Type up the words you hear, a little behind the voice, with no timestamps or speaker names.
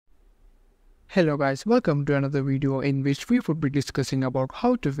Hello guys, welcome to another video in which we would be discussing about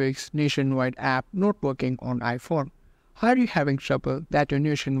how to fix Nationwide app not working on iPhone. Are you having trouble that your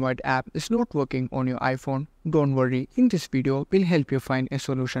Nationwide app is not working on your iPhone? Don't worry, in this video we'll help you find a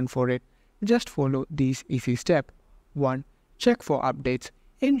solution for it. Just follow these easy steps. 1. Check for updates.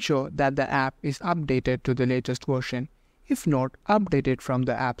 Ensure that the app is updated to the latest version. If not, update it from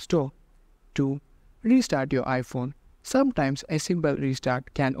the App Store. 2. Restart your iPhone. Sometimes a simple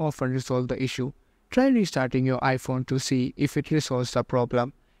restart can often resolve the issue. Try restarting your iPhone to see if it resolves the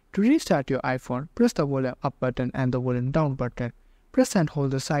problem. To restart your iPhone, press the volume up button and the volume down button. Press and hold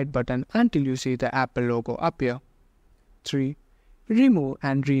the side button until you see the Apple logo appear. 3. Remove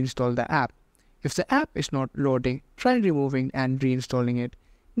and reinstall the app. If the app is not loading, try removing and reinstalling it.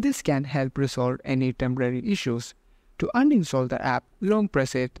 This can help resolve any temporary issues. To uninstall the app, long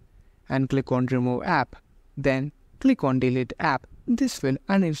press it and click on Remove App. Then click on Delete App. This will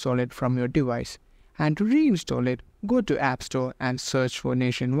uninstall it from your device. And to reinstall it, go to App Store and search for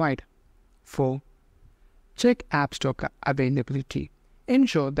Nationwide. 4. Check App Store availability.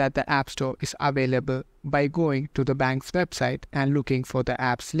 Ensure that the App Store is available by going to the bank's website and looking for the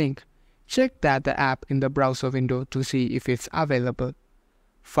app's link. Check that the app in the browser window to see if it's available.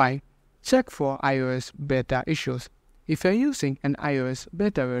 5. Check for iOS beta issues. If you're using an iOS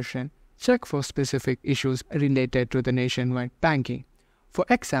beta version, check for specific issues related to the Nationwide banking. For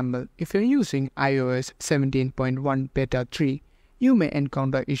example, if you're using iOS 17.1 Beta 3, you may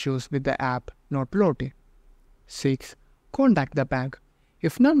encounter issues with the app not loading. 6. Contact the bank.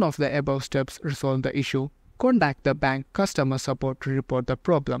 If none of the above steps resolve the issue, contact the bank customer support to report the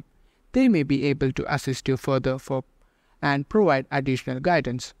problem. They may be able to assist you further and provide additional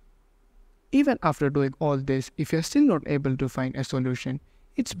guidance. Even after doing all this, if you're still not able to find a solution,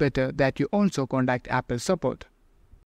 it's better that you also contact Apple support.